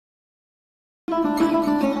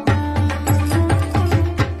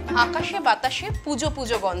আকাশে বাতাসে পুজো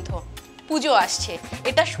পুজো গন্ধ, পুজো আসছে,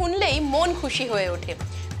 এটা শুনলেই মন খুশি হয়ে ওঠে।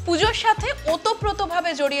 পুজোর সাথে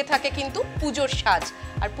ওতপ্রোতভাবে জড়িয়ে থাকে কিন্তু পুজোর সাজ,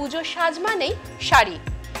 আর পুজোর সাজ মানেই শাড়ি।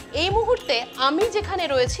 এই মুহূর্তে আমি যেখানে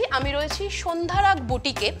রয়েছি, আমি রয়েছি সন্ধ্যারাগ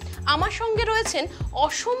বুটিকে। আমার সঙ্গে রয়েছেন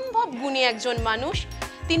অসম্ভব গুণী একজন মানুষ।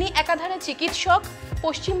 তিনি একাধারে চিকিৎসক,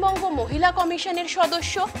 পশ্চিমবঙ্গ মহিলা কমিশনের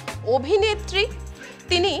সদস্য, অভিনেত্রী।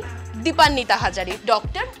 তিনি দীপান্বিতা হাজারি,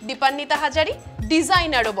 ডক্টর দীপান্বিতা হাজারি,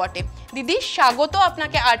 ডিজাইনারও বটে। দিদি, স্বাগত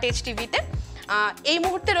আপনাকে আর্টেজ টিভিতে। এই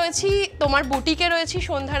মুহূর্তে রয়েছি তোমার বুটিকে, রয়েছি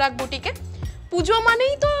সন্ধ্যারাগ বুটিকে। পুজো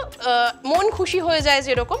মানেই তো মন খুশি হয়ে যায়,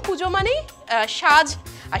 যেরকম পুজো মানেই সাজ,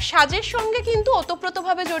 আর সাজের সঙ্গে কিন্তু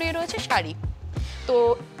ওতপ্রোতভাবে জড়িয়ে রয়েছে শাড়ি। তো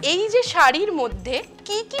এই যে শাড়ির মধ্যে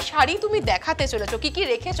কি কি শাড়ি তুমি দেখাতে চলেছো, কি কি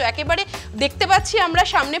রেখেছো? একেবারে দেখতে পাচ্ছি আমরা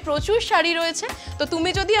সামনে প্রচুর শাড়ি রয়েছে। তো তুমি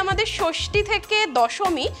যদি আমাদের ষষ্ঠী থেকে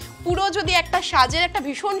দশমী পুরো যদি একটা সাজের একটা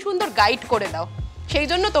ভীষণ সুন্দর গাইড করে দাও, সেই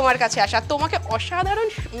জন্য তোমার কাছে আসা। তোমাকে অসাধারণ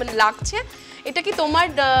লাগছে। এটা কি তোমার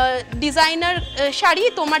ডিজাইনার শাড়ি,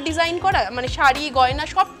 তোমার ডিজাইন করা, মানে শাড়ি গয়না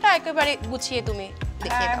সবটা একেবারে গুছিয়ে তুমি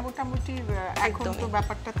দেখে দাও? মোটামুটি এখন তো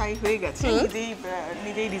ব্যাপারটা তাই হয়ে গেছে,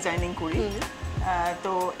 নিজেই ডিজাইনিং করি।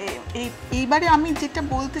 তো এইবারে আমি যেটা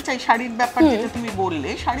বলতে চাই শাড়ির ব্যাপার, যেটা তুমি বললে,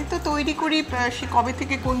 শাড়ি তো তৈরি করি সে কবে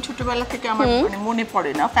থেকে, কোন ছোটবেলা থেকে আমার মানে মনে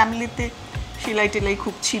পড়ে না। ফ্যামিলিতে সেলাই টেলাই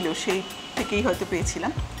খুব ছিল, সেই থেকেই হয়তো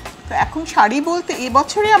পেয়েছিলাম। তো এখন শাড়ি বলতে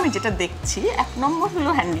এবছরে আমি যেটা দেখছি, 1 নম্বর হলো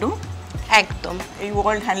হ্যান্ডলুম। একদম, এই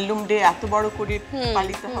ওয়ার্ল্ড হ্যান্ডলুম ডে এত বড় করে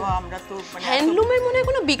পালিত হওয়া, আমরা তো মানে হ্যান্ডলুমের মনে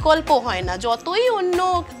কোনো বিকল্প হয় না। যতই অন্য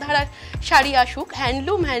ধারার শাড়ি আসুক,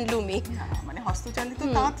 হ্যান্ডলুমই। মানে হস্তচালিত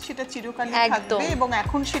তাঁত, সেটা চিরকালই থাকবে। এবং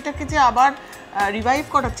এখন সেটাকে যে আবার রিভাইভ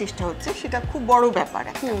করার চেষ্টা হচ্ছে, সেটা খুব বড় ব্যাপার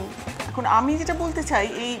একটা। এখন আমি যেটা বলতে চাই,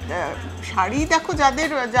 এই শাড়ি দেখো,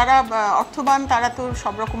 যারা অর্থবান তারা তো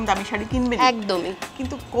সব রকম দামি শাড়ি কিনবে একদমই।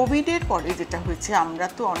 কিন্তু কোভিডের পরে যেটা হয়েছে, আমরা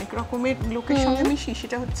তো অনেক রকমের লোকের সঙ্গে মিশি।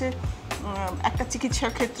 সেটা হচ্ছে একটা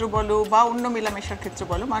চিকিৎসার ক্ষেত্র বলো বা অন্য মেলামেশার ক্ষেত্র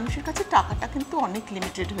বলো, মানুষের কাছে টাকাটা কিন্তু অনেক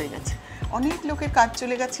লিমিটেড হয়ে গেছে। অনেক লোকের কাজ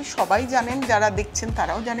চলে গেছে, সবাই জানেন, যারা দেখছেন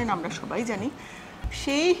তারাও জানেন, আমরা সবাই জানি।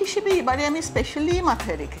 সেই হিসেবে এবারে আমি স্পেশালি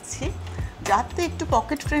মাথায় রেখেছি যাতে একটু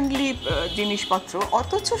পকেট ফ্রেন্ডলি জিনিসপত্র,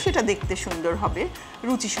 অথচ সেটা দেখতে সুন্দর হবে,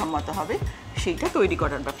 রুচিসম্মত হবে, সেইটা তৈরি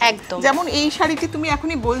করার ব্যাপার। যেমন এই শাড়িটি তুমি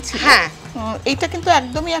এখনই বলছিলে, এইটা কিন্তু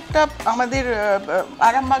একদমই একটা আমাদের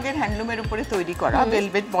আরামবাগের হ্যান্ডলুমের উপরে তৈরি করা,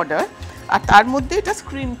 ভেলভেট বর্ডার, আর তার মধ্যে এটা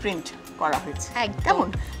স্ক্রিন প্রিন্ট করা হয়েছে। কেমন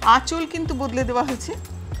আঁচল কিন্তু বদলে দেওয়া হয়েছে,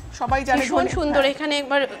 সবাই জানে, ভীষণ সুন্দর। এখানে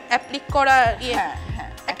একবার অ্যাপ্লিক করা,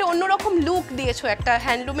 একটা অন্যরকম লুক দিয়েছো একটা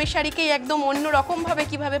হ্যান্ডলুমের শাড়িকে, একদম অন্যরকম ভাবে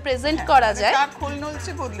কিভাবে প্রেজেন্ট করা যায়, তার খোল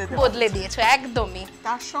নলছে বদলে দিয়েছো একদমই।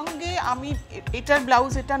 তার সঙ্গে আমি এটার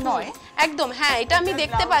ব্লাউজ, এটা নয় একদম, হ্যাঁ এটা আমি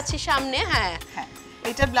দেখতে পাচ্ছি সামনে। হ্যাঁ,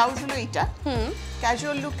 এটার ব্লাউজ হলো এইটা।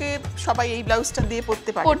 ক্যাজুয়াল লুকে সবাই এই ব্লাউজটা দিয়ে পরতে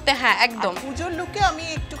পারে, হ্যাঁ একদম। পুজোর লুকে আমি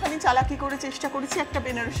একটুখানি চালাকি করে চেষ্টা করেছি একটা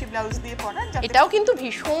বেনারসি ব্লাউজ দিয়ে পরার, এটাও কিন্তু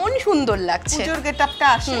ভীষণ সুন্দর লাগছে। পুজোর গেটআপটা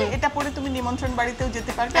আসে, এটা পরে তুমি নিমন্ত্রণ বাড়িতেও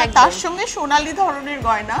যেতে পারবে। তার সঙ্গে সোনালী ধরনের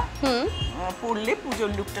গয়না পরলে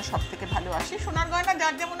পুজোর লুকটা সবথেকে ভালো আসে। সোনার গয়না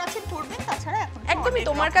যার যেমন আছে পরবে, তাছাড়া এখন একদমই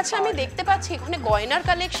তোমার কাছে আমি দেখতে পাচ্ছি এখানে গয়নার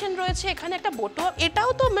কালেকশন রয়েছে, এখানে একটা বটুয়া,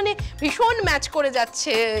 এটাও তো মানে ভীষণ ম্যাচ করে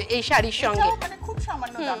যাচ্ছে এই শাড়ির সঙ্গে, মানে খুব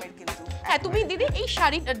সামান্য দামের কিন্তু। হ্যাঁ, তুমি দিদি এই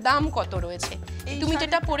শাড়ির দাম কত রয়েছে? তুমি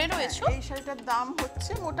যেটা পরে রয়েছো, এই শাড়িটার দাম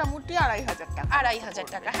হচ্ছে মোটামুটি 2500 টাকা। 2500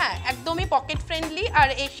 টাকা, হ্যাঁ একদমই পকেট ফ্রেন্ডলি। আর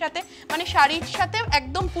এর সাথে মানে শাড়ির সাথে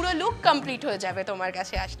একদম পুরো লুক কমপ্লিট হয়ে যাবে তোমার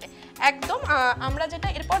কাছে আসলে একদম। আমরা যেটা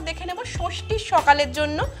এরপর দেখে নেব, ষষ্ঠীর সকালের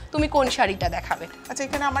জন্য তুমি কোন শাড়িটা দেখাবে? আচ্ছা,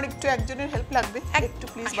 এখানে আমার একটু একজনের হেল্প লাগবে, একটু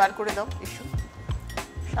প্লিজ বার করে দাও। ইস্যু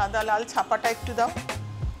সাদা লাল ছাপাটা একটু দাও।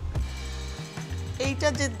 এইটা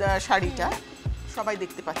যে শাড়িটা সবাই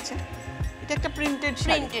দেখতে পাচ্ছে, এটা একটা প্রিন্টেড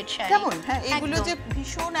শাড়ি, কেমন? হ্যাঁ, এগুলো যে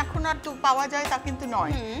ভীষণ এখন আর তো পাওয়া যায় তা কিন্তু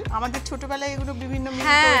নয়। আমাদের ছোটবেলায় এগুলো বিভিন্ন মিল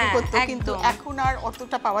তৈরি করতো, কিন্তু এখন আর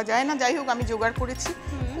অতটা পাওয়া যায় না। যাই হোক, আমি জোগাড় করেছি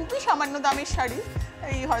খুবই সামান্য দামের শাড়ি,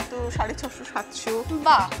 এই হয়তো 650-700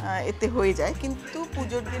 এতে হয়ে যায়। কিন্তু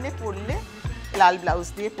পুজোর দিনে পরলে, লাল ব্লাউজ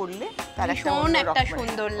দিয়ে পরলে তার একটা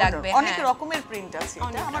সুন্দর লাগবে। অনেক রকমের প্রিন্ট আছে,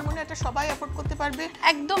 এটা আমার মনে হয় এটা সবাই অ্যাফোর্ড করতে পারবে,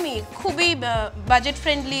 একদমই খুবই বাজেট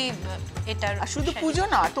ফ্রেন্ডলি। এটা শুধু পুজো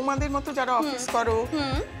না, তোমাদের মতো যারা অফিস করো,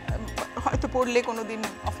 হয়তো পরলে কোনোদিন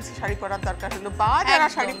অফিসে শাড়ি পরার দরকার হলো, বা যারা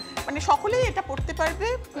শাড়ি মানে সকলেই এটা পরতে পারবে,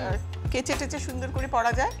 কেচে টেচে সুন্দর করে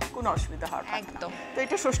পরা যায়, কোনো অসুবিধা হয় না একদম। তো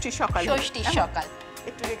এটা ষষ্ঠীর সকাল,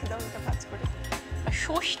 একটু রেখে দাও এটা ভাঁজ করে।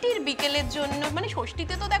 ষষ্ঠীর বিকেলের জন্য, মানে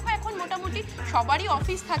ষষ্ঠীতে তো দেখো এখন মোটামুটি সবারই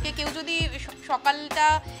অফিস থাকে, কেউ যদি সকালটা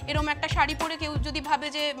এরকম একটা শাড়ি পরে কেউ যদি ভাবে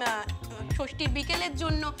যে ষষ্ঠীর বিকেলের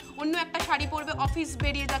জন্য অন্য একটা শাড়ি পরবে, অফিস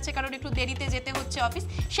বেরিয়ে যাচ্ছে কারণ একটু দেরিতে যেতে হচ্ছে অফিস,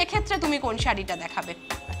 সেক্ষেত্রে তুমি কোন শাড়িটা দেখাবে?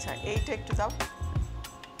 আচ্ছা এইটা একটু দাও,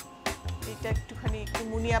 এটা একটুখানি একটু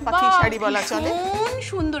মুনিয়া পাখি শাড়ি বলা চলে। ভীষণ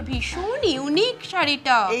সুন্দর, ভীষণ ইউনিক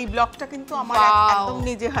শাড়িটা। এই ব্লকটা কিন্তু আমার একদম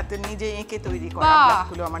নিজে হাতে নিজে এঁকে তৈরি করা,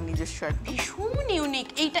 ব্লকগুলো আমার নিজস্ব একদম ভীষণ ইউনিক।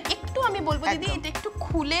 এইটা একটু আমি বলবো দিদি, এটা একটু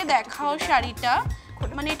খুলে দেখাও শাড়িটা।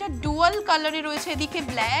 মানে এটা ডুয়াল কালারে রয়েছে, এদিকে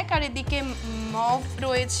ব্ল্যাক আর এদিকে মভ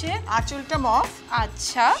রয়েছে, আঁচলটা মভ।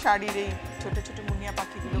 আচ্ছা, শাড়ির এই ছোট ছোট মুনিয়া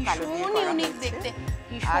পাখিগুলো কালো দিয়ে ভীষণ করা ইউনিক হয়েছে। দেখতে।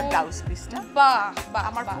 আর ব্লাউজ পিসটা বাহ বাহ,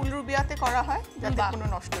 আমার ফুল রুবিয়াতে করা হয় যাতে বাহ। কোনো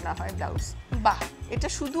নষ্ট না হয় ব্লাউজ। বাহ, এটা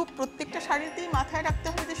শুধু প্রত্যেকটা শাড়িতেই মাথায় রাখতে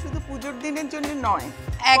হবে যে শুধু পুজোর দিনের জন্য নয়,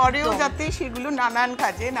 একদম। পরেও যাতে সেগুলো নানান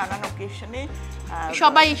কাজে নানান অকেশনে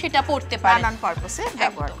সবাই সেটা পড়তে পারে, নানান পারপাসে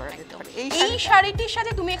ব্যবহার একদম, করা যেতে একদম। পারে। এই শাড়িটির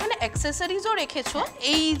সাথে তুমি এখানে অ্যাকসেসরিজও রেখেছো,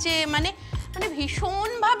 এই যে মানে মানে ভীষণ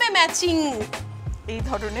ভাবে ম্যাচিং। এই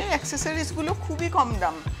ধরনের অ্যাকসেসরিজ গুলো খুবই কম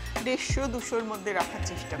দাম, 150-200-র মধ্যে রাখার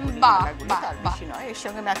চেষ্টা করি বাহ, মালাগুলো, বাহ, তার বেশি নয়। এর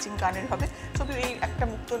সঙ্গে ম্যাচিং কানের হবে। তবে এই একটা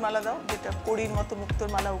মুক্তোর মালা দাও, যেটা কড়ির মতো মুক্তোর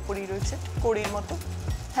মালা উপরেই রয়েছে, কড়ির মতো।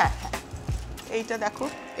 হ্যাঁ হ্যাঁ, এইটা দেখো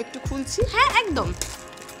একটু খুলছি। হ্যাঁ একদম।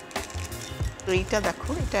 এইটা দেখো,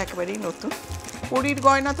 এটা একেবারেই নতুন। কড়ির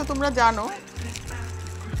গয়না তো তোমরা জানো,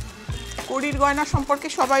 কড়ির গয়না সম্পর্কে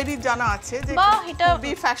সবাইরই জানা আছে যে এটা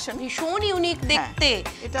খুবই ফ্যাশন, ভীষণ ইউনিক দেখতে।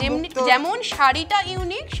 এটা যেমন শাড়িটা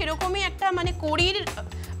ইউনিক, সেরকমই একটা মানে কড়ির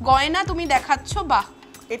গয়না তুমি দেখাচ্ছ। বাহ,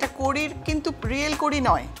 এটা কড়ির কিন্তু রিয়েল কড়ি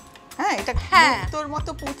নয়, হ্যাঁ এটা হ্যাঁ। মুক্তোর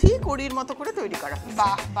মতো পুঁথি কড়ির মতো করে তৈরি করা হয়েছে।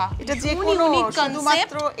 বাহ বাহ, এটা যে ভীষণ কোনো unique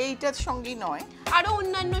শুধুমাত্র concept। এইটার সঙ্গেই নয়, আরো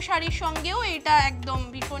অন্যান্য শাড়ির সঙ্গেও এটা একদম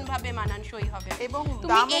ভীষণ ভাবে মানানসই হবে। এবং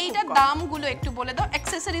তুমি দামও খুব এইটার কম। দামগুলো একটু বলে দাও,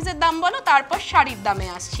 অ্যাকসেসরিজের দাম বলো, তারপর শাড়ির দামে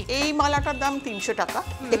আসছি। এই মালাটার দাম 300 টাকা,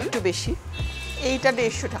 একটু বেশি। এইটা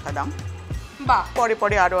 150 টাকা দাম। বাহ, পরে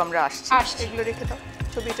পরে আরো আমরা আসছি, আসছি। এগুলো রেখে দাও,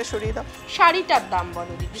 ছবিটা সরিয়ে দাও। শাড়িটার দাম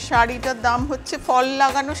বলো দিদি। শাড়িটার দাম হচ্ছে ফল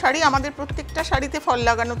লাগানো শাড়ি, আমাদের প্রত্যেকটা শাড়িতে ফল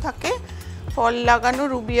লাগানো থাকে, ফল লাগানো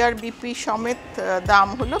রুবি আর বিপি সমেত দাম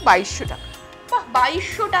হলো 2200 টাকা। বাহ,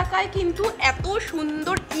 2200 টাকায় কিন্তু এত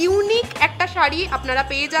সুন্দর ইউনিক একটা শাড়ি আপনারা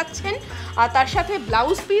পেয়ে যাচ্ছেন। আর তার সাথে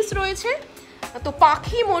ব্লাউজ পিস রয়েছে, তো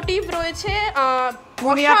পাখি মোটিভ রয়েছে,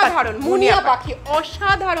 মুনিয়া পাখি, অসাধারণ মুনিয়া মুনিয়া পাখি,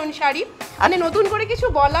 অসাধারণ শাড়ি, মানে নতুন করে কিছু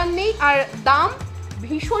বলার নেই। আর দাম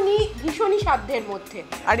ভীষণই ভীষণই সাধ্যের মধ্যে।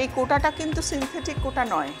 আর এই কোটাটা কিন্তু সিনথেটিক কোটা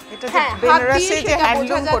নয়, এটা যে হ্যাঁ, হাত দিয়ে বেনারসে যে সেটা বোঝা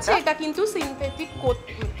হ্যান্ডলুম যাচ্ছে, কোটা, এটা কিন্তু সিনথেটিক কোট,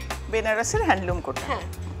 বেনারসের হ্যান্ডলুম কোটা। হ্যাঁ,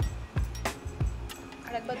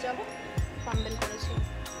 আরেকবার যাবো, সামবেল করেছি।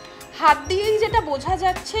 হাত দিয়েই যেটা বোঝা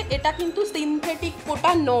যাচ্ছে এটা কিন্তু সিনথেটিক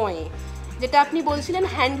কোটা নয়, যেটা আপনি বলছিলেন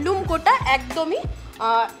হ্যান্ডলুম কোটা, একদমই।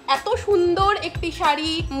 এত সুন্দর একটি শাড়ি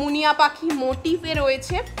মুনিয়া পাখি মোটিভে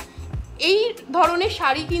রয়েছে। এই ধরনের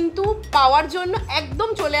শাড়ি কিন্তু পাওয়ার জন্য একদম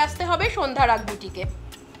চলে আসতে হবে সন্ধ্যারাগ বুটিকে।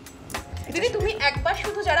 দিদি তুমি একবার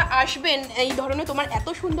শুধু যারা আসবেন এই ধরনের তোমার এত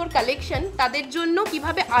সুন্দর কালেকশন, তাদের জন্য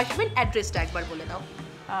কিভাবে আসবেন অ্যাড্রেসটা একবার বলে দাও।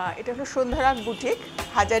 এটা হলো সন্ধ্যারাগ বুটিক,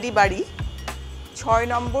 হাজারিবাড়ি 6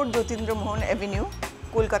 নম্বর Jatindra Mohan avenue,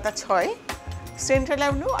 Kolkata 6, central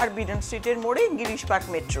avenue আর বিডন স্ট্রিটের মোড়ে, গিরিশ পার্ক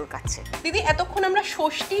মেট্রোর কাছে। দিদি এতক্ষণ আমরা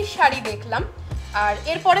ষষ্ঠীর শাড়ি দেখলাম, আর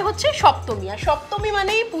এরপরে হচ্ছে সপ্তমী, আর সপ্তমী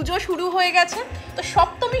মানেই পুজো শুরু হয়ে গেছে। তো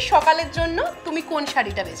সপ্তমীর সকালের জন্য তুমি কোন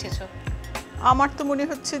শাড়িটা বেছেছো? আমার তো মনে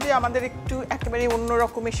হচ্ছে যে আমাদের একটু একেবারে অন্য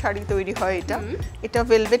রকমের শাড়ি তৈরি হয়। এটা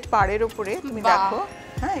ভেলভেট পাড়ের উপরে, তুমি দেখো,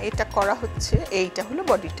 হ্যাঁ এটা করা হচ্ছে, এইটা হলো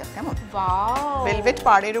বডিটা, কেমন ওয়াও, ভেলভেট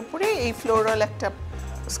পাড়ের উপরে এই ফ্লোরাল একটা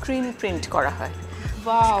স্ক্রিন প্রিন্ট করা হয়।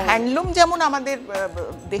 ওয়াও, হ্যান্ডলুম যেমন আমাদের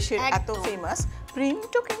দেশের এত একদম। ফেমাস,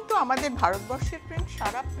 প্রিন্টও কিন্তু আমাদের ভারতবর্ষের প্রিন্ট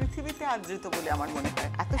সারা পৃথিবীতে আদৃত বলে আমার মনে হয়।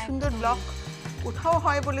 এত সুন্দর ব্লক কোথাও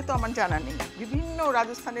হয় বলে তো আমার জানা নেই। বিভিন্ন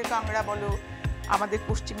রাজস্থানের কাংড়া বলো, আমাদের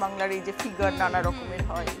পশ্চিমবাংলার এই যে ফিগার নানা রকমের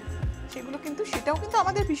হয়, সেগুলো কিন্তু সেটাও কিন্তু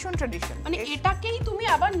আমাদের ভীষণ ট্র্যাডিশন। মানে এটাকেই তুমি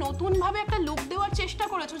আবার নতুন ভাবে একটা লুক দেওয়ার চেষ্টা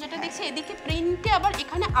করেছো, যেটা দেখছি এদিকে প্রিন্টে, আবার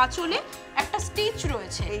এখানে আঁচলে একটা স্টিচ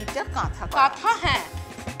রয়েছে, এইটা কাঁথা কাঁথা। হ্যাঁ,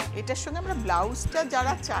 এটার সঙ্গে আমরা ব্লাউজটা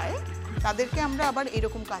যারা চায় তাদেরকে আমরা আবার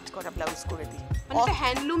এরকম কাজ করা ব্লাউজ করে দিই। মানে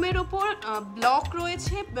হ্যান্ডলুমের ওপর ব্লক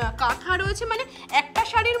রয়েছে, কাঁথা রয়েছে, মানে একটা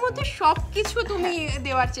শাড়ির মধ্যে সবকিছু তুমি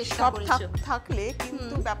দেওয়ার চেষ্টা সব করেছো। থাকলে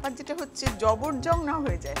কিন্তু ব্যাপার যেটা হচ্ছে জবরজং না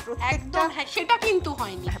হয়ে যায়, প্রত্যেকটা একদম, হ্যাঁ, সেটা কিন্তু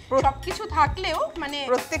হয়নি। সবকিছু থাকলেও মানে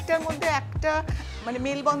প্রত্যেকটার মধ্যে একটা মানে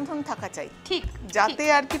মেলবন্ধন থাকা চাই, ঠিক, যাতে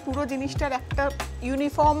আর কি পুরো জিনিসটার একটা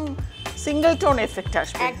ইউনিফর্ম সিঙ্গেল টোন এফেক্ট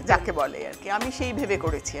আসবে, যাকে বলে আর কি। আমি সেই ভেবে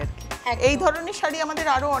করেছি আর কি। এই ধরনের শাড়ি আমাদের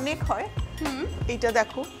আরো অনেক হয়। এইটা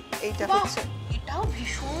দেখো, এইটা হচ্ছে, এটাও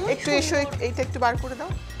ভীষণ একটু এসো, এইটা একটু বার করে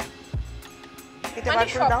দাও, এটা মানে বার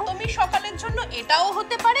করে দাও। সপ্তমী সকালের জন্য এটাও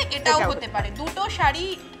হতে পারে, এটাও হতে পারে, দুটো শাড়ি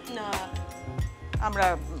আমরা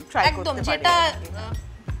ট্রাই করতে একদম, পারি।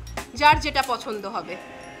 যার যেটা পছন্দ হবে।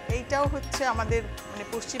 এইটাও হচ্ছে আমাদের মানে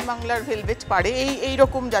পশ্চিমবাংলার ভেলভেট পাড়ে এই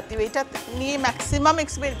রকম জাতীয়, এটা নিয়ে ম্যাক্সিমাম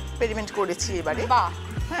এক্সপেরিমেন্ট করেছি এবারে। বাহ,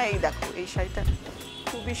 হ্যাঁ এই দেখো এই শাড়িটা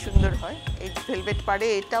খুবই সুন্দর হয়, এই ভেলভেট পাড়ে,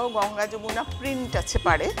 এটাও গঙ্গা যমুনা প্রিন্ট আছে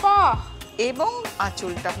পাড়ে, বাহ, এবং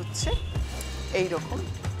আঁচলটা হচ্ছে এই রকম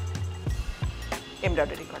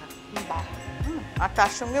এমব্রয়ডারি করা। বাহ, আর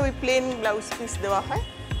তার সঙ্গে ওই প্লেন ব্লাউজ পিস দেওয়া হয়।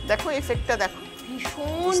 দেখো এফেক্টটা দেখো,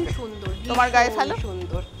 ভীষণ সুন্দর। তোমার গায়ে ফেলো,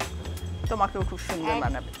 সুন্দর, তোমাকেও খুব সুন্দর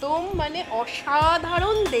মানাবে। একদম মানে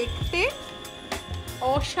অসাধারণ দেখতে,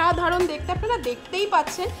 অসাধারণ দেখতে, আপনারা দেখতেই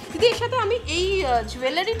পাচ্ছেন। দিদি এর সাথে আমি এই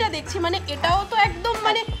জুয়েলারিটা দেখছি, মানে এটাও তো একদম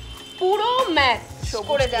মানে পুরো ম্যাচ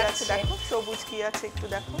করে যাচ্ছে। দেখো সবুজ কি আছে একটু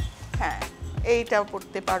দেখো। হ্যাঁ এইটাও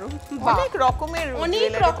পড়তে পারো, বাহ,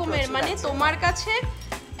 অনেক রকমের মানে তোমার কাছে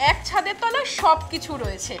এক ছাদের তলায় সবকিছু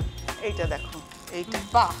রয়েছে। এইটা দেখো, এইটা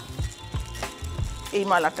বাহ, এই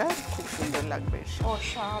মালাটা খুব সুন্দর লাগবে,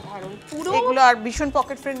 অসাধারণ পুরো। এগুলো আর ভীষণ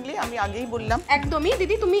পকেট ফ্রেন্ডলি, আমি আগেই বললাম। একদমই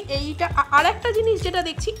দিদি, তুমি এইটা আর একটা জিনিস যেটা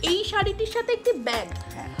দেখছি, এই শাড়িটির সাথে একটি ব্যাগ,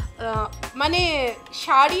 মানে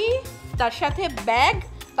শাড়ি তার সাথে ব্যাগ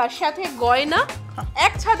তার সাথে গয়না,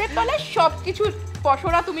 এক ছাদের তলায় সবকিছু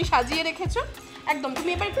পসরা তুমি সাজিয়ে রেখেছো একদম। তুমি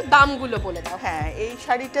এবার একটু দামগুলো বলে দাও। হ্যাঁ এই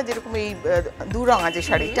শাড়িটা যেরকম এই দুরঙা যে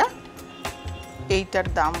শাড়িটা, এইটার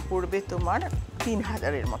দাম পড়বে তোমার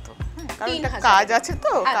 3000-এর মতো। কারণ এটা কাজ আছে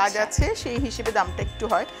তো, কাজ আছে সেই হিসেবে দামটা একটু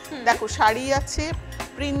হয়। দেখো শাড়ি আছে,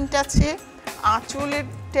 প্রিন্ট আছে, আঁচলের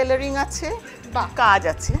টেলারিং আছে, কাজ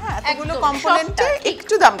আছে, হ্যাঁ এতগুলো কম্পোনেন্টে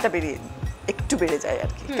একটু দামটা একটু বেড়ে যায়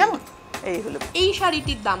আর কি। কেমন এই হলো। এই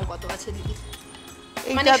শাড়িটির দাম কত আছে দিদি?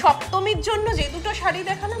 মানে সপ্তমীর জন্য যে দুটো শাড়ি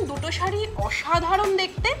দেখালাম, দুটো শাড়ি অসাধারণ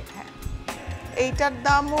দেখতে। এইটার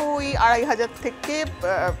দামও ওই 2500 থেকে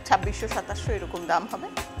 2600-2700 এরকম দাম হবে।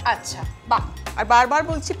 আচ্ছা, বাহ। আর বারবার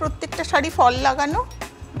বলছি প্রত্যেকটা শাড়ি ফল লাগানো,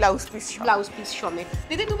 ব্লাউজ পিস সমেত।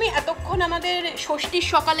 দিদি তুমি এতক্ষণ আমাদের ষষ্ঠীর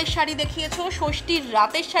সকালের শাড়ি দেখিয়েছো, ষষ্ঠীর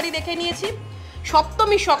রাতের শাড়ি দেখে নিয়েছি,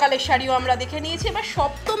 সপ্তমীর সকালের শাড়িও আমরা দেখে নিয়েছি, এবার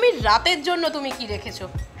সপ্তমীর রাতের জন্য তুমি কি রেখেছো?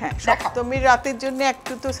 হ্যাঁ সপ্তমীর রাতের জন্য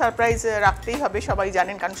একটু তো সারপ্রাইজ রাখতেই হবে, সবাই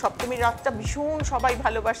জানেন, কারণ সপ্তমীর রাতটা ভীষণ সবাই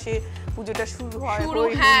ভালোবাসে, পুজোটা শুরু হয়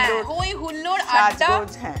হই হুল্লোড় আড্ডা।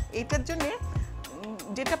 হ্যাঁ এইটার জন্য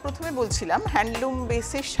যেটা প্রথমে বলছিলাম হ্যান্ডলুম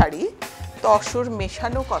বেসের শাড়ি, তসর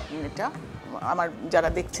মেশানো কটন, এটা আমার যারা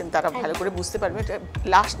দেখছেন তারা ভালো করে বুঝতে পারবে, এটা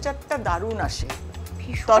লাস্টারটা দারুণ আসে,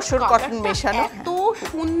 তসর কটন মেশানো, এত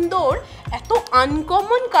সুন্দর, এত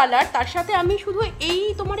আনকমন কালার, তার সাথে আমি শুধু এই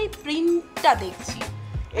তোমার এই প্রিন্টটা দেখছি,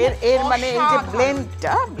 এর মানে এই যে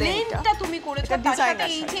ব্লেন্ডটা তুমি করেছো, তার সাথে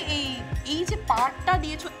এই যে পার্টটা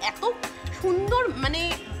দিয়েছো এত সুন্দর, মানে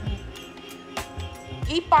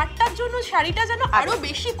এই পার্টটার জন্য শাড়িটা যেন আরো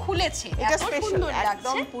বেশি খুলেছে, এত সুন্দর লাগছে,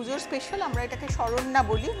 একদম পুজোর স্পেশাল। আমরা এটাকে শরণ্যা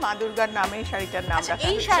বলি, মা দুর্গার নামে শাড়িটার নাম রাখা হয়েছে।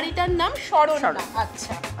 এই শাড়িটার নাম শরণ্যা।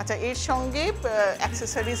 আচ্ছা আচ্ছা, এর সঙ্গে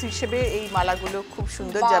অ্যাকসেসরিজ হিসেবে এই মালাগুলো খুব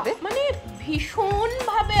সুন্দর যাবে, মানে ভীষণ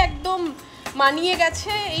ভাবে একদম মানিয়ে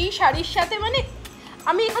গেছে এই শাড়ির সাথে। মানে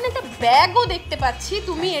আমি এখানে একটা ব্যাগও দেখতে পাচ্ছি,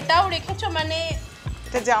 তুমি এটাও রেখেছো, মানে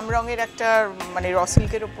এটা জাম রঙের একটা মানে র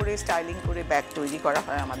সিল্কের উপরে স্টাইলিং করে ব্যাগ তৈরি করা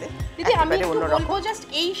হয় আমাদের। দিদি আমি একটু বলবো, জাস্ট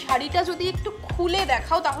এই শাড়িটা যদি একটু খুলে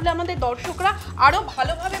দেখাও তাহলে আমাদের দর্শকরা আরো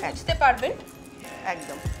ভালোভাবে বুঝতে পারবেন।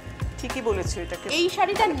 একদম ঠিকই বলেছো, এটাকে এই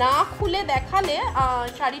শাড়িটা না খুলে দেখালে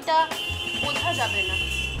শাড়িটা বোঝা যাবে না।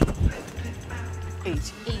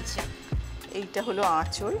 এইটা হলো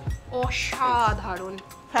আঁচল, অসাধারণ,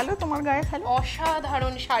 ফেলো তোমার গায়ে ফেলো,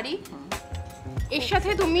 অসাধারণ শাড়ি। এর সাথে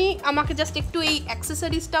তুমি আমাকে জাস্ট একটু এই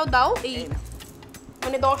অ্যাকসেসরিজটাও দাও, এই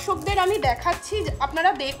মানে দর্শকদের আমি দেখাচ্ছি,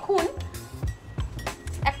 আপনারা দেখুন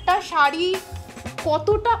একটা শাড়ি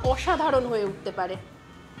কতটা অসাধারণ হয়ে উঠতে পারে।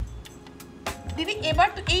 দিদি এবার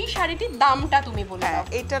তো এই শাড়িটির দামটা তুমি বলে দাও।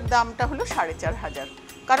 এটার দামটা হলো 4500,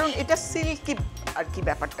 কারণ এটা সিল্কি আর কি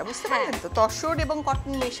ব্যাপারটা, বুঝতে পারলেন তো, তসর এবং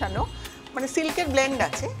কটন মেশানো, মানে সিল্কের ব্লেন্ড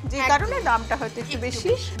আছে, যে কারণে দামটা হয়তো একটু বেশি।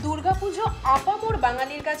 দুর্গাপুজো আপামোর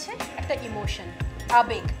বাঙালির কাছে একটা ইমোশন,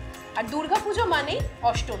 আবেগ, আর দুর্গাপুজো মানেই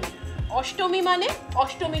অষ্টমী, অষ্টমী মানে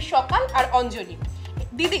অষ্টমীর সকাল আর অঞ্জলি।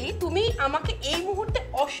 দিদি তুমি আমাকে এই মুহূর্তে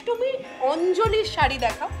অষ্টমীর অঞ্জলির শাড়ি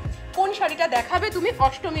দেখাও, কোন শাড়িটা দেখাবে তুমি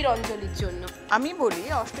অষ্টমীর অঞ্জলির জন্য? আমি বলি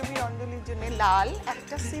অষ্টমীর অঞ্জলির জন্য লাল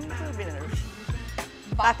একটা সিম্পল বেনারসি,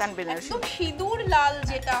 পাতান বেনারসি, একদম সিঁদুর লাল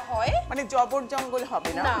যেটা হয়, মানে জবর জঙ্গল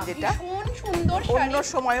হবে না, যেটা ভীষণ সুন্দর শাড়ি, অন্য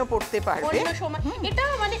সময়ও পরতে পারবে, অন্য সময়। এটা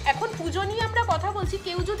মানে এখন পুজো নিয়ে আমরা কথা বলছি,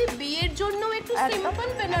 কেউ যদি বিয়ের জন্য একটু সিম্পল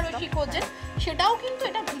বেনারসি খোঁজেন সেটাও কিন্তু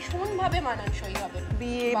এটা ভীষণ ভাবে মানানসই হবে,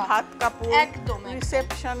 বিয়ে, ভাত কাপড়, একদম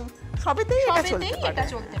রিসেপশন সবেতেই এটা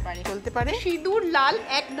চলতে পারে। সিঁদুর লাল,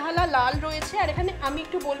 এক ঢালা লাল রয়েছে, আর এখানে আমি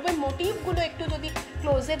একটু বলবো মোটিভগুলো একটু যদি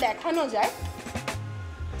ক্লোজে দেখানো যায়,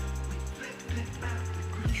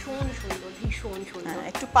 ভীষণ সুন্দর, ভীষণ সুন্দর।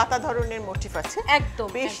 একটু পাতা ধরনের মোটিভ আছে একদম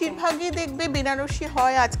বেশিরভাগই দেখবে বেনারসি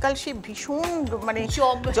হয় আজকাল সেই ভীষণ মানে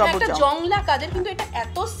একটা জংলা কাজের, কিন্তু এটা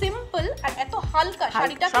এত সিম্পল আর এত হালকা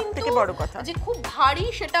শাড়িটা, কিন্তু বড় কথা যে খুব ভারী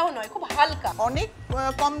সেটাও নয়, খুব হালকা। অনেক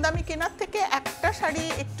কম দামি কেনার থেকে একটা শাড়ি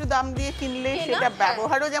একটু দাম দিয়ে কিনলে সেটা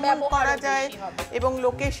ব্যবহারও যেমন করা যায় এবং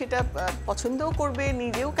লোকে সেটা পছন্দও করবে,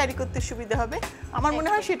 নিজেও ক্যারি করতে সুবিধা হবে, আমার মনে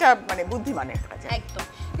হয় সেটা মানে বুদ্ধিমানের কাজ। একদম।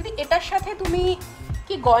 দিদি এটার সাথে তুমি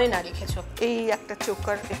কি গয়না রেখেছো? এই একটা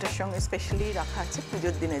চোকার এটার সঙ্গে স্পেশালি রাখা আছে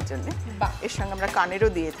পুজোর দিনের জন্য, এর সঙ্গে আমরা কানেরও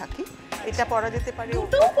দিয়ে থাকি। এটা পরা যেতে পারে,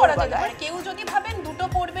 দুটোও পরা যেতে পারে, কেউ যদি ভাবেন দুটো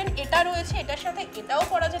পরবেন, এটা রয়েছে এটার সাথে এটাও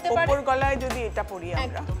পরা যেতে পারে। উপর গলায় যদি এটা পরি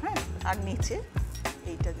আমরা, হ্যাঁ, আর নিচে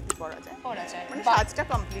এইটা যদি পরা যায় মানে সাজটা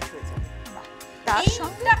কমপ্লিট হয়ে যায়। তার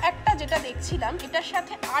সঙ্গে একটা যেটা দেখছিলাম, এটার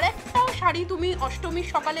সাথে আরেকটাও শাড়ি তুমি অষ্টমীর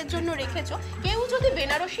সকালের জন্য রেখেছো। কেউ যদি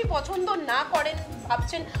বেনারসি পছন্দ না করেন,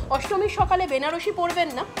 ভাবছেন অষ্টমীর সকালে বেনারসি পরবেন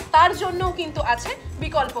না, তার জন্যও কিন্তু আছে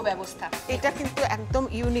বিকল্প ব্যবস্থা। এটা কিন্তু একদম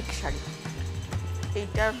ইউনিক শাড়ি।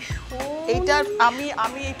 এইটা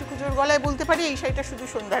আমি এইটুকু জোর গলায় বলতে পারি, এই শাড়িটা শুধু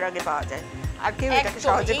সন্ধ্যার আগে পাওয়া যায়, আর কেউ এটাকে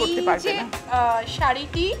সহজে করতে পারবে না।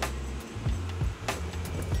 শাড়িটি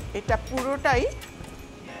এটা পুরোটাই,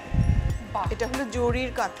 এটা হলো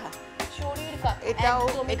জরির কাঁথা।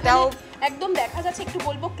 এটাও একদম দেখা যাচ্ছে, একটু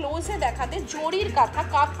বলবো ক্লোজে দেখাতে, জরির কাঁথা।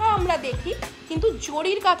 কাঁথা আমরা দেখি, কিন্তু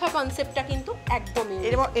জরির কাঁথা কনসেপ্টটা কিন্তু একদমই।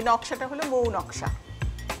 এই নকশাটা হলো মৌ নকশা,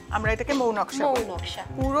 আমরা এটাকে মৌ নকশা বলি।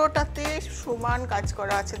 পুরোটাতে সমান কাজ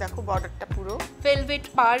করা আছে, দেখো বর্ডারটা পুরো ভেলভেট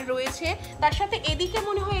পার রয়েছে, তার সাথে এদিকে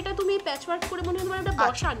মনে হয় এটা তুমি প্যাচওয়ার্ক করে মনে হয় এটা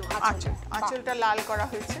বসানো আছে। আঁচলটা লাল করা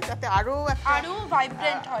হয়েছে যাতে আরো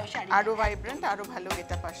ভাইব্রেন্ট হয় শাড়ি, আরো ভাইব্রেন্ট, আরো ভালো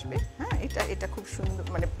গেটআপ আসবে। হ্যাঁ, এটা খুব সুন্দর,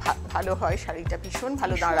 মানে ভালো হয় শাড়িটা, ভীষণ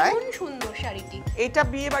ভালো দাঁড়ায়, ভীষণ সুন্দর শাড়িটি। এটা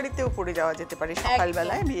বিয়ে বাড়িতেও পরে যাওয়া যেতে পারে,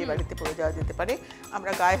 সকালবেলায় বিয়ে বাড়িতে পরে যাওয়া যেতে পারে।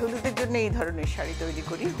 আমরা গায়ে হলুদের জন্য এই ধরনের শাড়ি তৈরি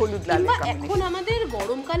করি, হলুদ লাল কম্বিনেশন। এখন আমাদের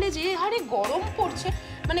গরমকালে যে হারে গরম পড়ছে,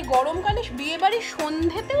 মানে গরমকালে বিয়ে বাড়ির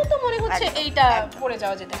সন্ধ্যেতেও তো মনে হচ্ছে এইটা পরে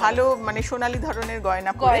যাওয়া যেতে পারে। ভালো মানে সোনালী ধরনের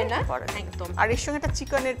গয়না পরে একদম। আর এর সঙ্গে একটা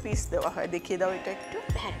চিকনের পিস দেওয়া হয়, দেখিয়ে দাও এটা একটু।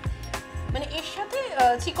 হ্যাঁ, মানে এর সাথে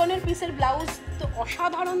চিকনের পিসের ব্লাউজ তো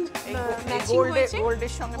অসাধারণ ম্যাচিং হয়েছে,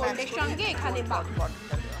 গোল্ডের সঙ্গে এখানে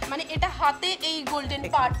মানে এটা হাতে এই গোল্ডেন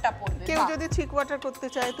পার্টটা পড়বে। কেউ যদি থ্রি কোয়ার্টার করতে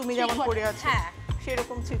চায়, তুমি যেমন পরে আছো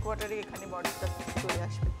সেরকম থ্রি কোয়ার্টারে এখানে বর্ডারটা চলে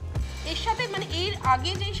আসবে। এর সাথে মানে এর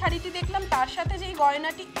আগে যে শাড়িটি দেখলাম তার সাথে যে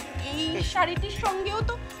গয়নাটি, এই শাড়িটির সঙ্গেও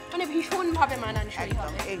তো মানে ভীষণ ভাবে মানানসই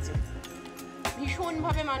হবে। এই যে ভীষণ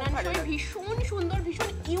ভাবে মানানসই, ভীষণ সুন্দর, ভীষণ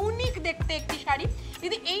ইউনিক দেখতে একটি শাড়ি।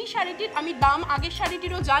 দিদি এই শাড়িটির আমি দাম আগের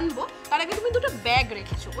শাড়িটিরও জানবো, তার আগে তুমি দুটো ব্যাগ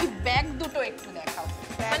রেখেছো, ওই ব্যাগ দুটো একটু দেখাও,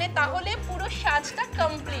 মানে তাহলে পুরো সাজটা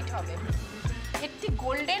কমপ্লিট হবে। একটি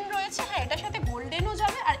গোল্ডেন রয়েছে, হ্যাঁ এটার সাথে গোল্ডেনও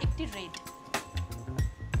যাবে, আর একটি রেড।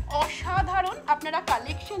 অসাধারণ, আপনারা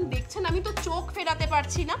কালেকশন দেখছেন, আমি তো চোখ ফেরাতে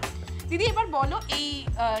পারছি না। দিদি এবার বলো এই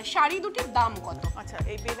শাড়ি দুটির দাম কত? আচ্ছা,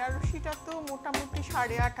 এই বেনারসিটা তো মোটামুটি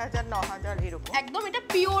 8,500 9,000 এরকম। একদম, এটা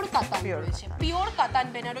পিওর কাতান রয়েছে, পিওর কাতান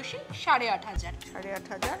বেনারসি 8,500।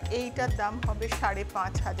 এইটার দাম হবে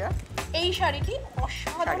 5,500। এই শাড়িটি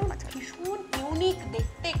অসাধারণ, ভীষণ ইউনিক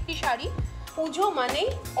দেখতে একটি শাড়ি। পুজো মানেই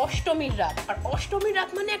অষ্টমীর রাত, আর অষ্টমীর রাত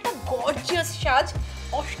মানে একটা গর্জিয়াস সাজ।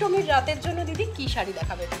 অষ্টমীর রাতের জন্য দিদি কি শাড়ি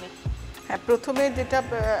দেখাবে তুমি? হ্যাঁ, প্রথমে যেটা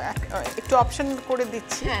একটু অপশন করে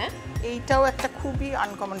দিচ্ছি, হ্যাঁ এইটাও একটা খুবই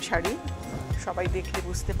আনকমন শাড়ি, সবাই দেখলে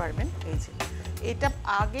বুঝতে পারবেন। এই যে এটা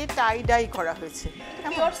আগে টাই ডাই করা হয়েছে,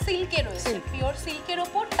 পিওর সিল্কে রয়েছে, পিওর সিল্কের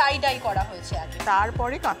উপর টাই ডাই করা হয়েছে আগে,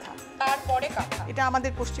 তারপরে কাঁথা। এটা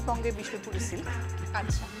আমাদের পশ্চিমবঙ্গের বিষ্ণুপুরি সিল্ক।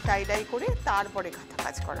 আচ্ছা, টাই ডাই করে তারপরে কাঁথা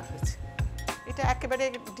কাজ করা হয়েছে। এটা একেবারে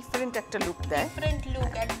ডিফারেন্ট একটা লুক দেয়, ডিফারেন্ট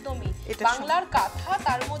লুক একদমই। বাংলার কাঁথা,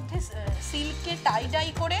 তার মধ্যে সিল্কে টাই ডাই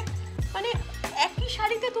করে, মানে একই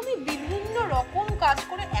শাড়িতে তুমি বিভিন্ন রকম কাজ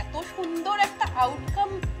করে এত সুন্দর একটা আউটকাম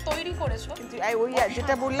তৈরি করেছো। কিন্তু ওই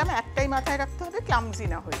যেটা বললাম, একটাই মাথায় রাখতে হবে, ক্লামজি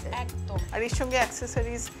না হয়ে যায় একদম। আর এর সঙ্গে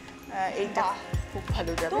অ্যাকসেসরিজ এইটা খুব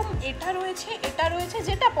ভালো যাবে। একদম, এটা রয়েছে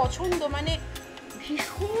যেটা পছন্দ, মানে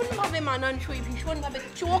ভীষণভাবে মানানসই, ভীষণভাবে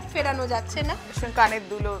চোখ ফেরানো যাচ্ছে না। কানের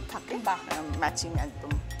দুলো থাকে ম্যাচিং,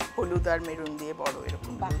 একদম হলুদ আর মেরুন দিয়ে বড়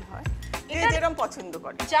এরকম হয়, এটা যেরকম পছন্দ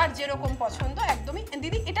করে, যার যেরকম পছন্দ একদমই।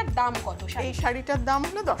 দিদি এটার দাম কত? এই শাড়িটার দাম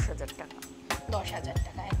হলো 10,000 টাকা। 10,000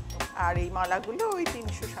 টাকা একদম। আর এই মালাগুলো ওই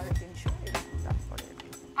 300 350 এরকম দাম পড়ে।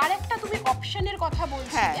 আরেকটা তুমি অপশনের কথা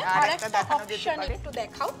বলছিলে, আরেকটা অপশন একটু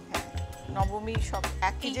দেখাও। নবমী সব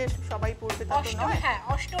একই যে সবাই পড়বে তা তো নয়। হ্যাঁ,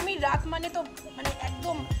 অষ্টমীর রাত মানে তো মানে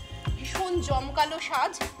একদম ভীষণ জমকালো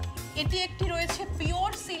সাজ। এটি একটি রয়েছে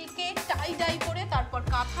পিওর সিল্কে টাই ডাই করে, তারপর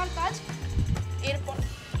কাঁথার কাজ। এরপর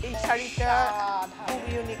এই শাড়িটা খুব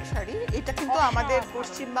ইউনিক শাড়ি, এটা কিন্তু আমাদের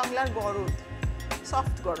পশ্চিমবাংলার গরদ,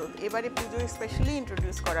 সফট গরদ। এবারে পুজোয় স্পেশালি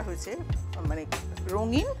ইন্ট্রোডিউস করা হয়েছে মানে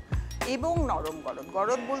রঙিন এবং নরম গরদ।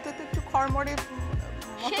 গরদ বলতে তো একটু খড়মড়ে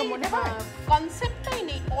মতো মনে হয়, কনসেপ্টটাই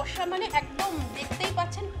নেই। মানে একদম দেখতেই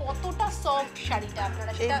পাচ্ছেন কতটা সফট শাড়িটা,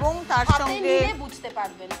 আপনারা সেটা এবং তার হাতে সঙ্গে নিলে বুঝতে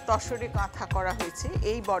পারবেন। তসরে কাঁথা করা হয়েছে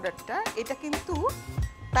এই বর্ডারটা। এটা কিন্তু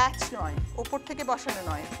প্যাচ নয়, ওপর থেকে বসানো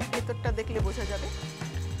নয়, ভেতরটা দেখলে বোঝা যাবে।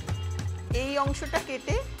 এই অংশটা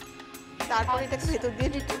কেটে তারপর এটাকে ভেতর দিয়ে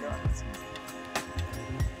ঢুকে দেওয়া হয়েছে।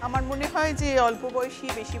 আমার মনে হয় যে অল্প বয়সী,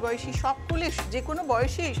 বেশি বয়সী সকলে যে কোনো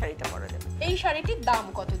বয়সে এই শাড়িটা পরা যাবে। এই শাড়িটির দাম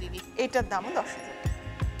কত দিদি? এটার দামও 10,000।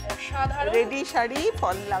 অসাধারণ রেডি শাড়ি,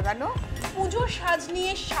 ফল লাগানো। পুজোর সাজ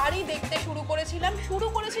নিয়ে শাড়ি দেখতে শুরু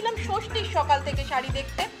করেছিলাম ষষ্ঠীর সকাল থেকে শাড়ি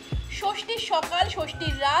দেখতে। ষষ্ঠীর সকাল,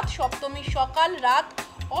 ষষ্ঠীর রাত, সপ্তমীর সকাল রাত,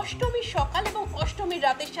 অষ্টমীর সকাল এবং অষ্টমীর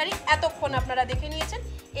রাতের শাড়ি এতক্ষণ আপনারা দেখে নিয়েছেন।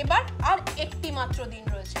 এবার আর একটি মাত্র দিন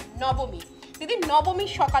রয়েছে, নবমী। দিদি,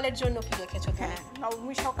 নবমীর সকালের জন্য কি রেখেছো? হ্যাঁ,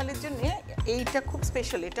 নবমী সকালের জন্য এইটা খুব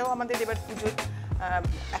স্পেশাল। এটাও আমাদের এবার পুজোর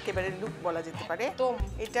একেবারে লুক বলা যেতে পারে।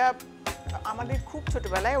 এটা আমাদের খুব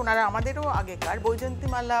ছোটবেলায়, ওনারা আমাদেরও আগেকার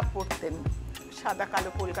বৈজয়ন্তীমালা পরতেন, সাদা কালো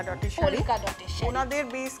পোলকা ডটের শাড়ি। ওনাদের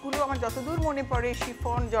বেসগুলো আমার যতদূর মনে পড়ে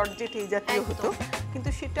শিফন, জর্জেট এই জাতীয় হতো, কিন্তু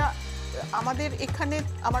সেটা আমাদের এখানে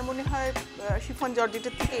আমার মনে হয় শিফন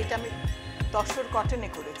জর্জেটের থেকে এটা আমি তসর কটনে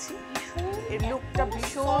করেছি। এর লুকটা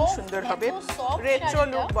ভীষণ সুন্দর হবে, রেট্রো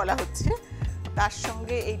লুক বলা হচ্ছে। তার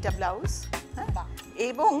সঙ্গে এইটা ব্লাউজ, হ্যাঁ,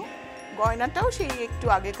 এবং গয়নাটাও সেই একটু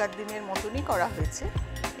আগেকার দিনের মতনই করা হয়েছে।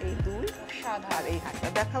 এই দুল আর এই হাতটা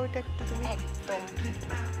দেখাও, এটা একটু তুমি। একদম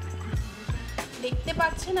দেখতে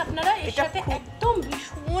পাচ্ছেন আপনারা, এর সাথে একদম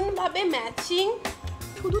ভীষণ ভাবে ম্যাচিং।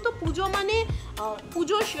 শুধু তো পুজো মানে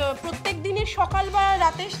পুজো প্রত্যেক দিনের সকাল বা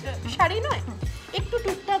রাতের শাড়ি নয়, একটু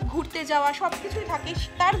টুকটাক ঘুরতে যাওয়া সবকিছুই থাকে।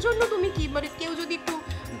 তার জন্য তুমি কি মানে কেউ যদি একটু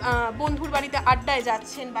বন্ধুর বাড়িতে আড্ডায়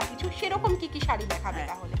যাচ্ছেন বা কিছু, সেরকম কি কি শাড়ি দেখাবে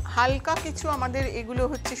তাহলে? হালকা কিছু আমাদের এগুলো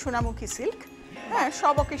হচ্ছে সোনামুখী সিল্ক, হ্যাঁ,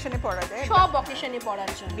 সব অকেশনে পরা যায়, সব অকেশনে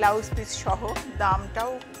পরার জন্য। ব্লাউজ পিস সহ,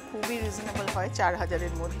 দামটাও খুবই রিজনেবল হয়,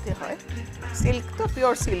 4,000-এর মধ্যে হয়। সিল্ক তো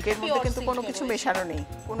পিওর সিল্ক, এর মধ্যে কিন্তু কোনো কিছু মেশানো নেই,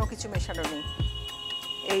 কোনো কিছু মেশানো নেই।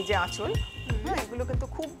 এই যে আঁচল, হ্যাঁ, এগুলো কিন্তু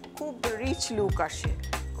খুব খুব রিচ লুক আসে,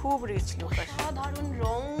 খুব রিচ লুক আসে। সাধারণ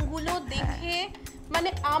রংগুলো দেখে মানে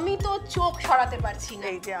আমি তো চোখ সরাতে পারছি না।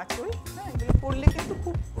 এই যে আঁচল, হ্যাঁ, এগুলো পরলে কিন্তু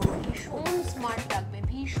খুব ভীষণ স্মার্ট লাগবে,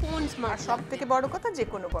 ভীষণ স্মার্ট। সব থেকে বড় কথা, যে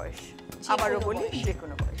কোনো বয়স, আবারও বলি, যে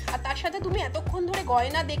কোনো বয়স। আর তার সাথে তুমি এতক্ষণ ধরে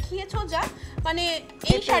গয়না দেখিয়েছো, যা মানে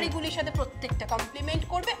এই শাড়িগুলির সাথে প্রত্যেকটা কমপ্লিমেন্ট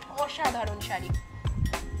করবে। অসাধারণ শাড়ি।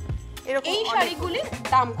 এই শাড়িগুলির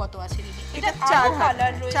দাম কত আছে দিদি? এটা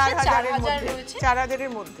 4,000 রয়েছে,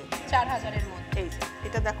 4,000-এর মধ্যে। 4,000-এর মধ্যে। এই যে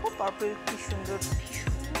এটা দেখো, পার্পল কি সুন্দর,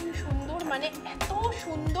 ভীষণ সুন্দর, মানে এত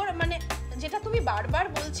সুন্দর, মানে যেটা তুমি বারবার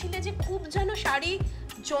বলছিলে যে খুব যেন শাড়ি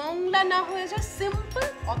জংলা না হয়ে যায়, সিম্পল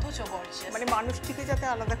অথচ গর্জিয়াস, মানে মানুষটিকে যাতে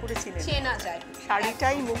আলাদা করে চেনা যায়,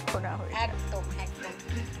 শাড়িটাই মুখ্য না হয়। একদম একদম।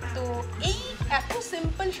 তো এই এত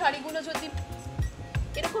সিম্পল শাড়িগুলো যদি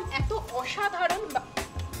এরকম এত অসাধারণ,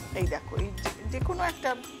 এই দেখো, এই যে কোনো একটা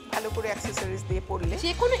ভালো করে অ্যাকসেসরিজ দিয়ে পরলে,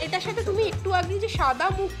 যে কোনো, এটার সাথে তুমি একটু আগে যে সাদা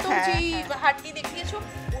মুক্ত যে হাটটি দেখিয়েছো,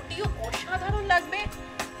 ওটিও অসাধারণ লাগবে।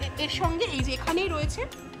 এর সঙ্গে এই যে এখানেই রয়েছে,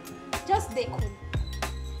 জাস্ট দেখুন,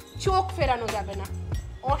 চোখ ফেরানো যাবে না।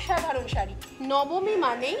 অসাধারণ শাড়ি। নবমী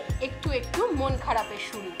মানেই একটু একটু মন খারাপের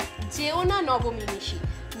শুরু। যেও না নবমী নিশি।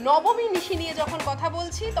 নবমী নিশি নিয়ে যখন কথা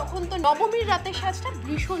বলছি, তখন তো নবমীর রাতের সাজটা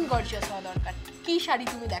ভীষণ গর্জিয়াস হওয়া দরকার। কি শাড়ি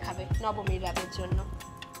তুমি দেখাবে নবমীর রাতের জন্য?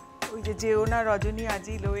 ওই যে যেও না রজনী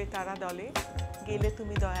আজি লোয়ে তারা দলে, গেলে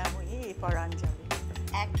তুমি দয়াময়ী এ পরাণ যাবে।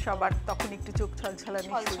 সবার তখন একটু চোখ ছলছলানি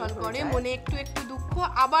ছলছল করে, মনে একটু একটু দুঃখ,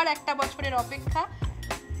 আবার একটা বছরের অপেক্ষা।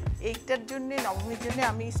 এইটার জন্য, নবমীর জন্য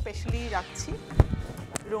আমি স্পেশালি রাখছি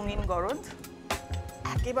রঙিন গরদ,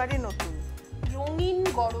 একেবারে নতুন রঙিন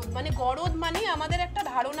গরদ। মানে গরদ মানে আমাদের একটা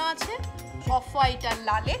ধারণা আছে অফ হোয়াইট আর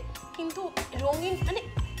লালে, কিন্তু রঙিন মানে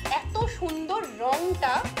এত সুন্দর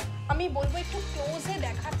রংটা, আমি বলবো একটু ক্লোজে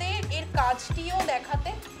দেখাতে, এর কাজটিও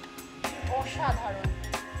দেখাতে অসাধারণ।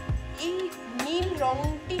 এই নীল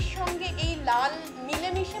রংটির সঙ্গে এই লাল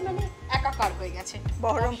মিলেমিশে মানে একাকার হয়ে গেছে।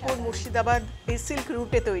 বহরমপুর, মুর্শিদাবাদ এই সিল্ক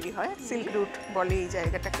রুটে তৈরি হয়, সিল্ক রুট বলে এই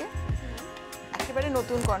জায়গাটাকে। একেবারে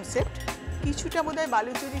নতুন কনসেপ্ট। কিছুটা বোধহয়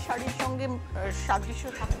বালুচুরি শাড়ির সঙ্গে সাদৃশ্য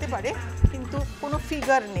থাকতে পারে, কিন্তু কোনো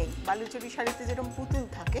ফিগার নেই। বালুচুরি শাড়িতে যেরকম পুতুল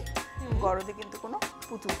থাকে, গরদে কিন্তু কোনো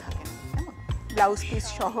পুতুল থাকে না। ব্লাউজ পিস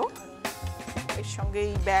সহ, এর সঙ্গে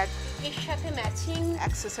এই ব্যাগ, এর সাথে ম্যাচিং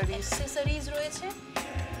অ্যাকসেসরিজ রয়েছে।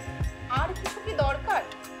 আর কিছু কি দরকার?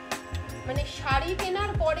 মানে শাড়ি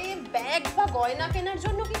কেনার পরে ব্যাগ বা গয়না কেনার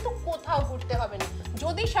জন্য কিন্তু কোথাও ঘুরতে হবে না।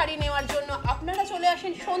 যদি শাড়ি নেওয়ার জন্য আপনারা চলে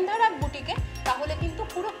আসেন সন্ধ্যারাত বুটিকে, তাহলে কিন্তু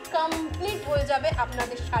পুরো কমপ্লিট হয়ে যাবে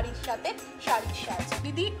আপনাদের শাড়ির সাথে শাড়ির সাজ।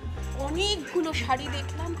 দিদি অনেকগুলো শাড়ি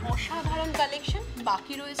দেখলাম, অসাধারণ কালেকশন,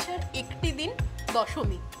 বাকি রয়েছে আর একটি দিন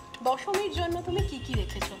দশমী। দশমীর জন্য তুমি কি কি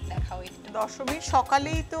রেখেছো দেখাও একটু। দশমীর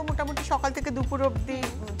সকালেই তো মোটামুটি সকাল থেকে দুপুর অবধি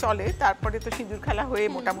চলে, তারপরে তো সিঁদুর খেলা হয়ে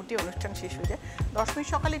মোটামুটি অনুষ্ঠান শেষ হয়ে যায়। দশমীর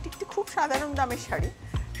সকালে এটি একটি খুব সাধারণ দামের শাড়ি,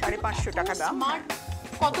 550 টাকা দাম।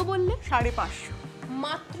 কত বললে? 550,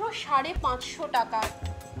 মাত্র 550 টাকা,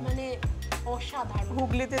 মানে অসাধারণ।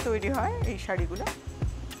 হুগলিতে তৈরি হয় এই শাড়িগুলো।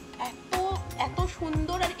 এত এত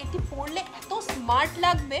সুন্দর, আর এটি পরলে এত স্মার্ট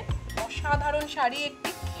লাগবে, অসাধারণ শাড়ি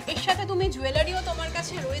একটি। এর সাথে তুমি জুয়েলারিও তোমার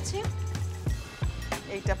কাছে রয়েছে।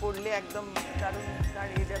 এইটা পরলে একদম দারুণ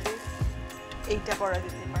দাঁড়িয়ে যাবে, এইটা পরা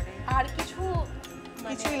যেতে পারে। আর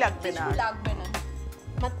কিছুই লাগবে না, লাগবে না।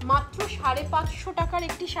 মাত্র 550 টাকার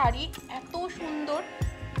একটি শাড়ি, এত সুন্দর,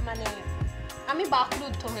 মানে আমি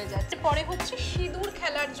বাকরুদ্ধ হয়ে যাচ্ছি। পরে হচ্ছে সিঁদুর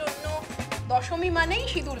খেলার জন্য, দশমী মানেই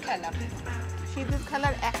সিঁদুর খেলা। সিঁদুর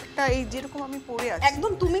খেলার একটা এই যেরকম আমি পরে আছি,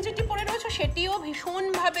 একদম তুমি যেটি পরে রয়েছো সেটিও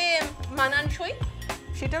ভীষণভাবে মানানসই,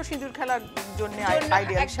 সেটাও সিঁদুর খেলার জন্য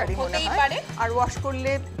আইডিয়াল শাড়ি মনে হয়। আর ওয়াশ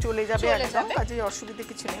করলে চলে যাবে একদম, কাজে অসুবিধা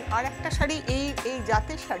কিছু নেই। আর একটা শাড়ি এই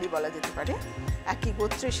জাতের শাড়ি বলা যেতে পারে, একই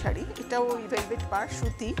গোত্রের শাড়ি, এটাও ভেলভেট পাড়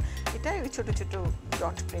সুতি, এটা ওই ছোট ছোট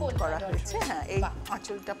ডট প্রিন্ট করা হয়েছে। হ্যাঁ, এই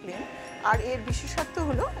আঁচলটা প্লেন। আর এর বিশেষত্ব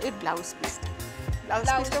হলো এর ব্লাউজ পিসটা। ব্লাউজ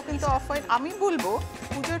পিসটাও কিন্তু অফ হোয়াইট। আমি বলবো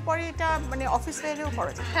পুজোর পরে এটা মানে অফিস ওয়্যারেও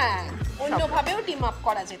পরা যায়। হ্যাঁ, অন্যভাবেও টিম আপ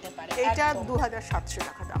করা যেতে পারে। এটা 2700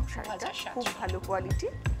 টাকা দাম শাড়িটা, খুব ভালো কোয়ালিটি।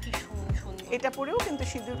 এটা পরেও কিন্তু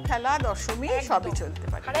সিঁদুর খেলা, দশমী সবই চলতে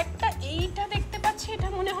পারে। আর একটা এইটা দেখতে পাচ্ছি, এটা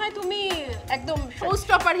মনে হয় তুমি একদম শো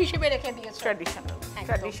স্টপার হিসেবে রেখে দিয়েছো।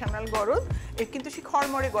 ট্র্যাডিশনাল গরদ, এর কিন্তু সে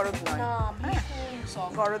খড়মড়ে গরদ নয়।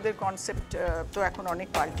 গরদের কনসেপ্ট তো এখন অনেক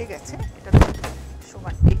পাল্টে গেছে। এটা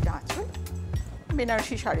সমান, এটা আঁচল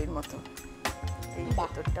বেনারসি শাড়ির মতো, এই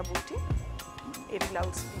ভেতরটা বুটি, এর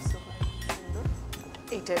ব্লাউজ পিসও সুন্দর।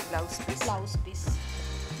 এইটা ব্লাউজ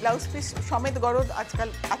পিস সমেত গরদ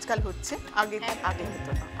আজকাল হচ্ছে, আগে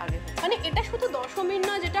হতো না। মানে এটা শুধু দশমীর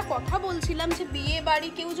না, যেটা কথা বলছিলাম যে বিয়ে বাড়ি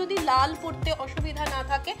কেউ যদি লাল পরতে অসুবিধা না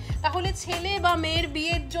থাকে, তাহলে ছেলে বা মেয়ের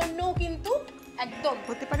বিয়ের জন্যও কিন্তু একদম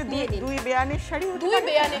হতে পারে। দুই বেয়ানের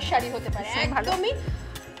শাড়ি হতে পারে একদমই।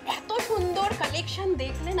 এত সুন্দর কালেকশন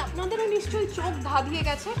দেখলেন, আপনাদেরও নিশ্চয়ই চোখ ধাঁধিয়ে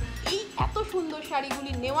গেছে। এই এত সুন্দর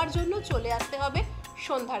শাড়িগুলি নেওয়ার জন্য চলে আসতে হবে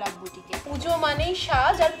সন্ধ্যারাগ বুটিকে। পুজো মানেই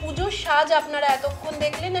সাজ, আর পুজোর সাজ আপনারা এতক্ষণ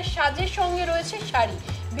দেখলেন, আর সাজের সঙ্গে রয়েছে শাড়ি।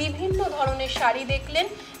 বিভিন্ন ধরনের শাড়ি দেখলেন।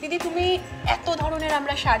 দিদি, তুমি এত ধরনের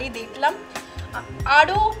আমরা শাড়ি দেখলাম,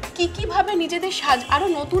 আরও কি ভাবে নিজেদের সাজ আরও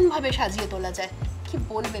নতুনভাবে সাজিয়ে তোলা যায়, কি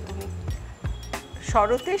বলবে তুমি?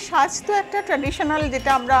 শরতের সাজ তো একটা ট্র্যাডিশনাল,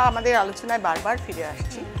 যেটা আমরা আমাদের আলোচনায় বারবার ফিরে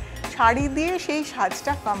আসছি। শাড়ি দিয়ে সেই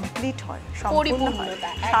সাজটা কমপ্লিট হয়, সম্পূর্ণ হয়।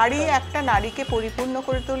 শাড়ি একটা নারীকে পরিপূর্ণ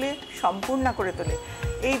করে তোলে, সম্পূর্ণ করে তোলে।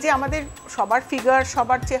 এই যে আমাদের সবার ফিগার,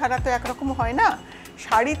 সবার চেহারা তো একরকম হয় না,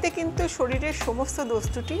 শাড়িতে কিন্তু শরীরের সমস্ত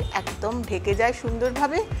দোষটি একদম ঢেকে যায়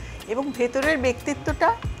সুন্দরভাবে, এবং ভেতরের ব্যক্তিত্বটা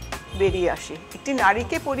বেরিয়ে আসে। একটি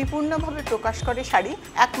নারীকে পরিপূর্ণভাবে প্রকাশ করে শাড়ি,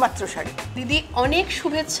 একমাত্র শাড়ি। দিদি, অনেক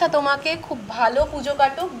শুভেচ্ছা তোমাকে, খুব ভালো পুজো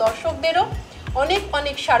কাটুক। দর্শকদেরও অনেক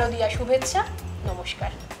অনেক শারদীয়া শুভেচ্ছা।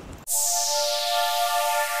 নমস্কার।